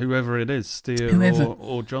 Yeah, whoever it is, Steer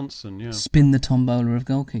or Johnson, yeah. Spin the tombola of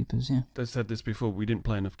goalkeepers, yeah. They said this before, we didn't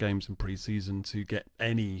play enough games in pre-season to get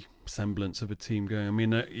any semblance of a team going. I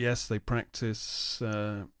mean, yes, they practice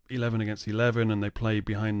 11 against 11 and they play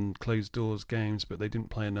behind closed doors games, but they didn't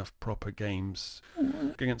play enough proper games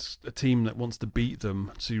against a team that wants to beat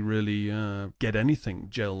them to really get anything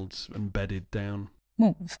gelled and bedded down.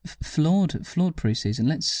 Well, flawed pre-season.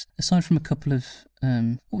 Let's, aside from a couple of,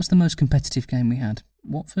 what was the most competitive game we had?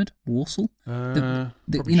 Watford? Walsall? The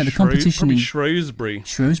competition probably Shrewsbury.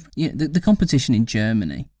 Yeah, the competition in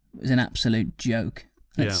Germany was an absolute joke.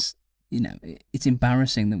 It's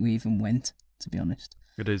embarrassing that we even went, to be honest.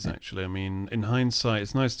 It is, actually. I mean, in hindsight,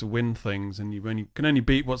 it's nice to win things, and you can only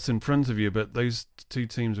beat what's in front of you, but those two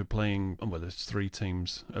teams were playing, there's three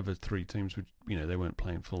teams, other three teams, which, they weren't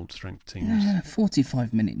playing full-strength teams.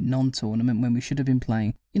 45-minute non-tournament when we should have been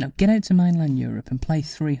playing, get out to mainland Europe and play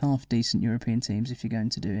 3 half-decent European teams if you're going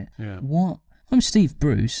to do it. Yeah. What? I'm Steve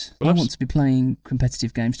Bruce. I want to be playing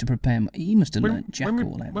competitive games to prepare. He must have learnt jack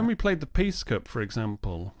all out. When we played the Peace Cup, for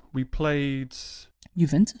example, we played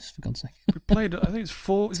Juventus, for God's sake. We played, I think it's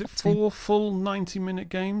 4 full 90-minute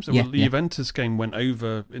games? The Juventus game went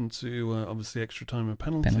over into, obviously, extra time and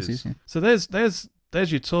penalties. Yeah. So there's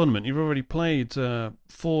your tournament. You've already played 4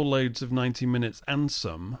 loads of 90 minutes and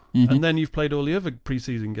some, and then you've played all the other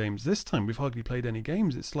pre-season games. This time, we've hardly played any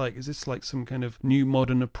games. It's like, is this like some kind of new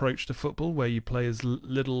modern approach to football where you play as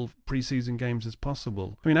little pre-season games as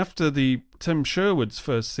possible? I mean, after the Tim Sherwood's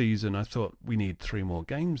first season, I thought we need 3 more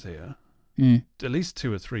games here. At least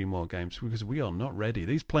 2 or 3 more games, because we are not ready.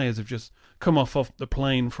 These players have just come off the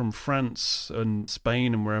plane from France and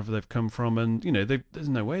Spain and wherever they've come from, and there's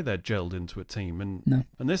no way they're gelled into a team. And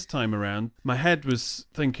this time around, my head was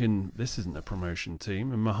thinking, this isn't a promotion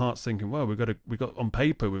team, and my heart's thinking, well, we got on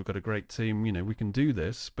paper, we've got a great team. We can do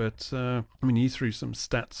this. But you threw some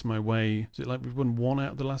stats my way. Is it like we've won 1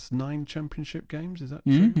 out of the last 9 championship games? Is that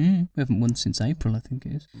true? We haven't won since April, I think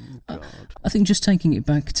it is. God. I think just taking it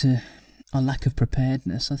back to our lack of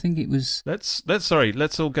preparedness. I think it was... Let's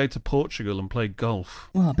all go to Portugal and play golf.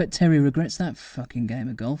 Well, I bet Terry regrets that fucking game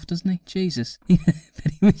of golf, doesn't he? Jesus. But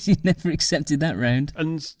he wish he'd never accepted that round.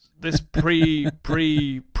 And this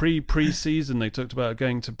pre-season, they talked about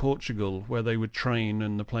going to Portugal where they would train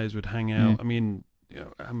and the players would hang out. I mean,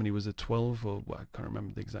 how many was it, 12 or I can't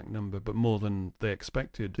remember the exact number, but more than they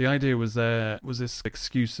expected. The idea was this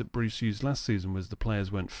excuse that Bruce used last season was the players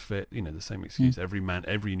weren't fit, the same excuse every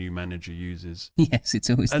new manager uses. Yes, it's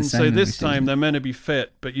always the same. And so this time they're meant to be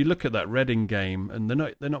fit, but you look at that Reading game and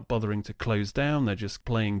they're not bothering to close down, they're just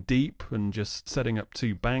playing deep and just setting up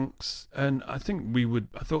 2 banks. And I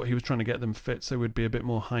thought he was trying to get them fit so we'd be a bit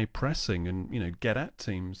more high pressing and, get at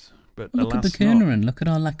teams. But look at Bacuna and look at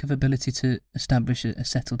our lack of ability to establish a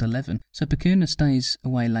settled 11. So Bacuna stays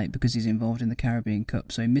away late because he's involved in the Caribbean Cup,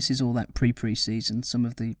 so he misses all that pre-season, some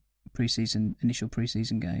of the initial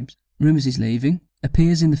pre-season games. Rumours he's leaving,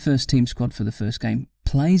 appears in the first team squad for the first game,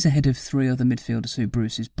 plays ahead of 3 other midfielders who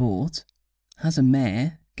Bruce has bought, has a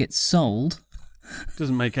mare, gets sold.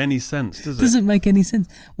 Doesn't make any sense, does it? Doesn't make any sense.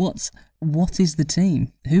 What is the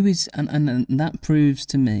team? Who is, and that proves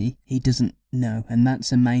to me he doesn't know, and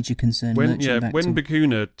that's a major concern. When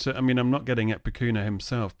Bacuna, I'm not getting at Bacuna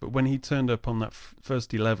himself, but when he turned up on that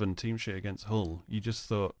first 11 team sheet against Hull, you just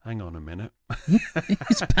thought, hang on a minute.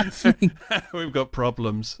 It's baffling. We've got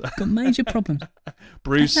problems. Got major problems.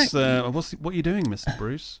 Bruce, what are you doing, Mr.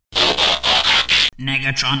 Bruce?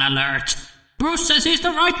 Negatron alert. Bruce says he's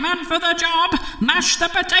the right man for the job. Mash the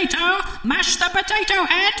potato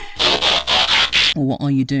head. Well, what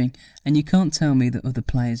are you doing? And you can't tell me that other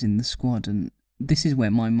players in the squad, and this is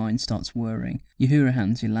where my mind starts whirring. Your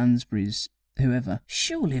Hurahans, your Lansburys, whoever,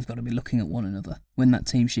 surely have got to be looking at one another when that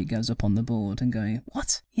team sheet goes up on the board and going,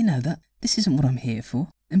 what? This isn't what I'm here for.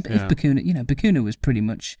 And if Bacuna was pretty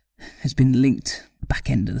much, has been linked back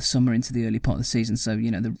end of the summer into the early part of the season, so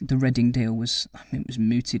the Reading deal was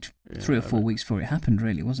mooted 3 or 4 weeks before it happened,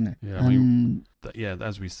 really, wasn't it?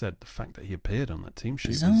 As we said, the fact that he appeared on that team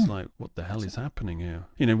sheet was like, what the hell is happening here?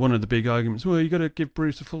 One of the big arguments, well, you got to give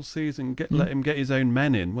Bruce a full season, let him get his own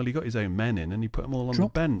men in. Well, he got his own men in and he put them all on the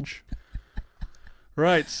bench.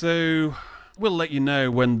 Right, so we'll let you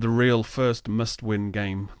know when the real first must-win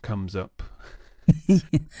game comes up.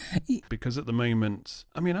 Because at the moment,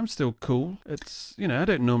 I'm still cool. It's, I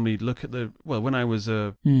don't normally look at when I was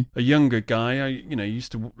a younger guy, I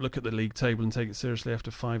used to look at the league table and take it seriously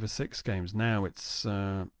after 5 or 6 games. Now it's,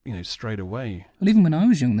 straight away. Well, even when I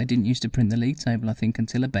was young, they didn't used to print the league table, I think,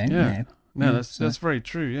 until about now. No, that's very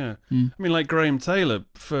true, yeah. Like Graham Taylor,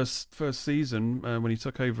 first season, when he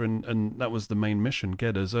took over and that was the main mission,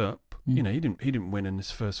 get us up. He didn't win in his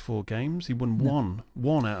first 4 games. He won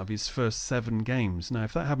one out of his first 7 games. Now,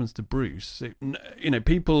 if that happens to Bruce,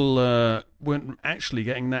 people weren't actually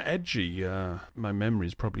getting that edgy. My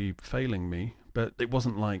memory's probably failing me. But it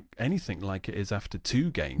wasn't like anything like it is after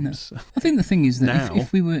 2 games. No. I think the thing is that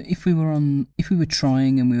if we were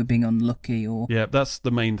trying and we were being unlucky, or that's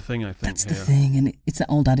the main thing. I think that's the thing, and it's that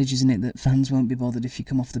old adage, isn't it, that fans won't be bothered if you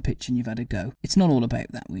come off the pitch and you've had a go. It's not all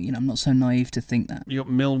about that. I'm not so naive to think that. You got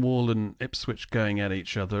Millwall and Ipswich going at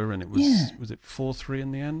each other, and it was it 4-3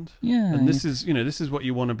 in the end? Yeah. And this is what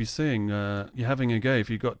you want to be seeing. You're having a go. If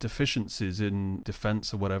you've got deficiencies in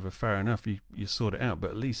defence or whatever, fair enough. You sort it out,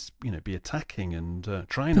 but at least be attacking and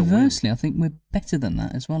trying to win. Perversely, I think we're better than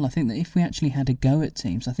that as well. I think that if we actually had a go at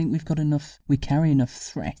teams, I think we carry enough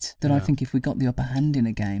threat that I think if we got the upper hand in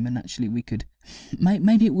a game and actually we could,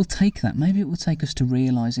 maybe it will take that. Maybe it will take us to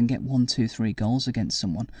realise and get 1, 2, 3 goals against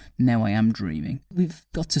someone. Now I am dreaming. We've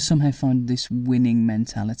got to somehow find this winning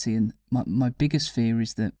mentality, and my biggest fear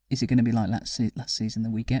is that, is it going to be like last season,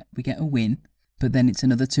 that we get a win, but then it's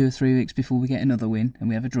another 2 or 3 weeks before we get another win, and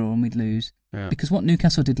we have a draw and we'd lose. Yeah. Because what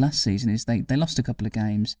Newcastle did last season is they lost a couple of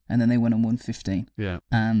games and then they went and won 15. Yeah.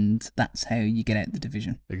 And that's how you get out the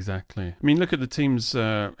division. Exactly. Look at the teams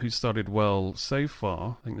who started well so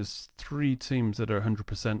far. I think there's 3 teams that are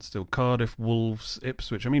 100% still. Cardiff, Wolves,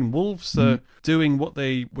 Ipswich. Wolves are doing what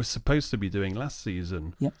they were supposed to be doing last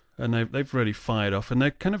season. Yep. And they've really fired off, and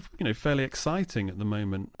they're kind of fairly exciting at the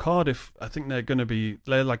moment. Cardiff, I think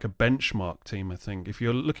they're like a benchmark team. I think if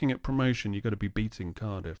you're looking at promotion, you've got to be beating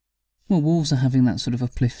Cardiff. Well, Wolves are having that sort of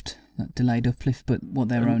uplift, that delayed uplift, but what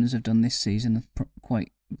their owners have done this season,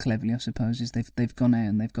 quite cleverly, I suppose, is they've gone out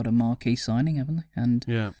and they've got a marquee signing, haven't they?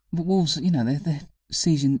 And but Wolves, they're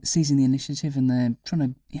seizing the initiative, and they're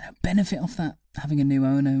trying to benefit off that, having a new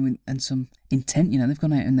owner and some intent. They've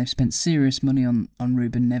gone out and they've spent serious money on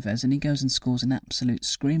Ruben Neves, and he goes and scores an absolute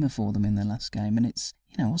screamer for them in their last game. And it's,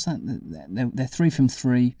 what's that? They're 3 from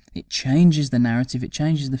 3. It changes the narrative. It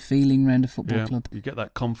changes the feeling around a football club. You get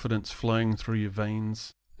that confidence flowing through your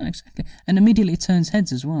veins. Exactly. And immediately it turns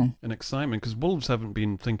heads as well. And excitement, because Wolves haven't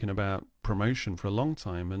been thinking about promotion for a long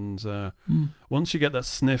time, and once you get that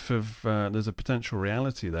sniff of there's a potential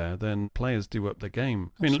reality there, then players do up their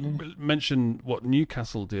game. Absolutely. I mean, mention what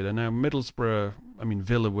Newcastle did, and now Middlesbrough,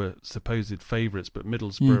 Villa were supposed favourites, but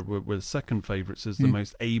Middlesbrough were second favourites as the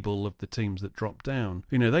most able of the teams that dropped down.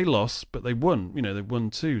 They lost, but they won. They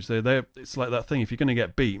won too. So it's like that thing, if you're going to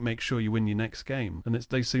get beat, make sure you win your next game. And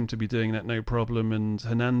they seem to be doing that no problem, and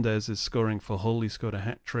Hernandez is scoring for Hull. He scored a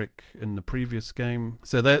hat-trick in the previous game.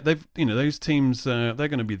 So they've those teams, they're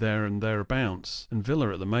going to be there and thereabouts. And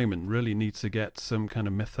Villa at the moment really needs to get some kind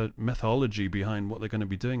of methodology behind what they're going to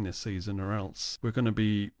be doing this season, or else we're going to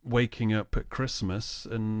be waking up at Christmas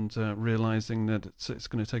and realising that it's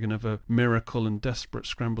going to take another miracle and desperate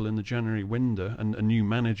scramble in the January window and a new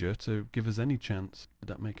manager to give us any chance. Did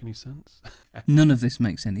that make any sense? None of this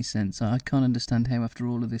makes any sense. I can't understand how after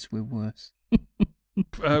all of this we're worse.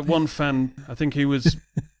 One fan, I think he was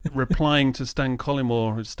replying to Stan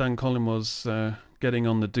Collymore. Stan Collymore's getting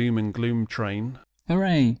on the doom and gloom train.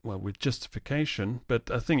 Hooray! Well, with justification, but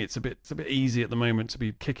I think it's a bit easy at the moment to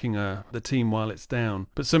be kicking the team while it's down.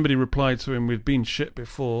 But somebody replied to him, "We've been shit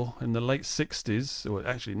before in the late 60s, or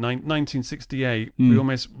actually 1968. We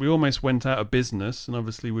almost went out of business, and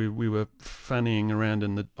obviously we were fannying around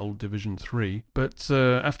in the old Division 3. But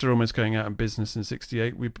after almost going out of business in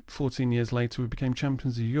 68, 14 years later we became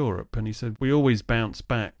champions of Europe." And he said, "We always bounce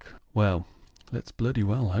back." Well, let's bloody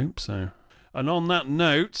well hope so. And on that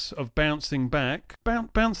note of bouncing back,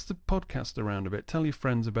 bounce the podcast around a bit. Tell your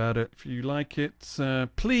friends about it. If you like it,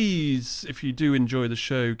 please, if you do enjoy the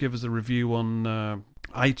show, give us a review on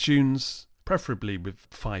iTunes, preferably with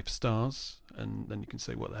 5 stars, and then you can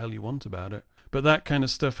say what the hell you want about it. But that kind of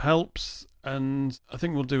stuff helps, and I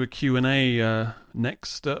think we'll do a Q&A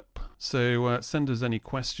next up. So send us any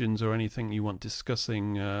questions or anything you want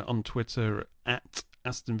discussing on Twitter at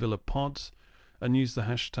Aston Villa Pod. And use the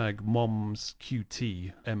hashtag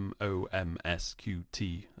MOMSQT,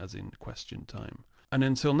 MOMSQT, as in question time. And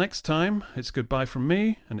until next time, it's goodbye from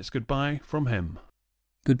me, and it's goodbye from him.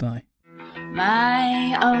 Goodbye.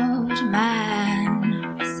 My old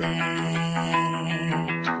man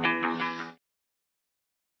said.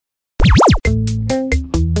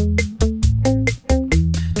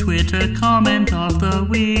 Twitter comment of the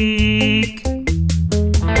week.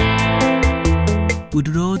 Would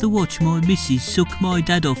rather watch my missus suck my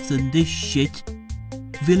dad off than this shit.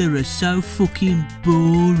 Villa are so fucking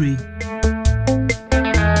boring.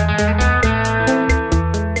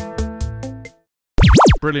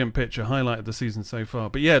 Brilliant picture, highlight of the season so far.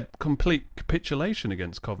 But yeah, complete capitulation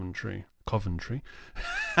against Coventry.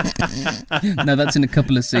 No, that's in a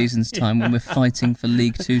couple of seasons' time when we're fighting for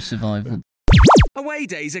League 2 survival. Away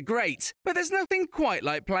days are great, but there's nothing quite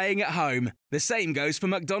like playing at home. The same goes for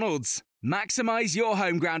McDonald's. Maximise your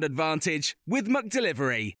home ground advantage with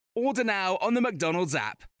McDelivery. Order now on the McDonald's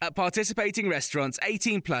app. At participating restaurants,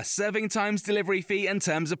 18 plus, serving times, delivery fee and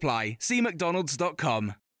terms apply. See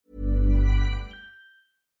mcdonalds.com.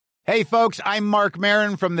 Hey folks, I'm Mark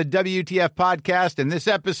Maron from the WTF Podcast, and this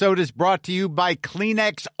episode is brought to you by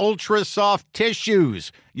Kleenex Ultra Soft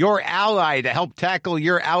Tissues, your ally to help tackle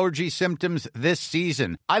your allergy symptoms this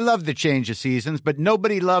season. I love the change of seasons, but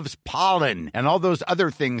nobody loves pollen and all those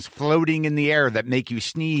other things floating in the air that make you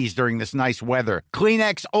sneeze during this nice weather.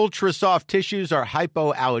 Kleenex Ultra Soft Tissues are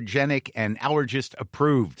hypoallergenic and allergist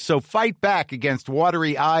approved, so fight back against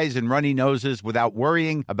watery eyes and runny noses without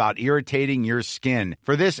worrying about irritating your skin.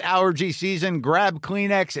 For this allergy season, grab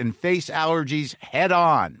Kleenex and face allergies head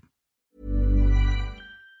on.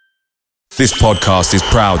 This podcast is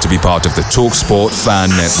proud to be part of the TalkSport Fan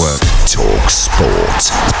Network.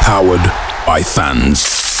 TalkSport. Powered by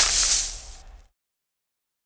fans.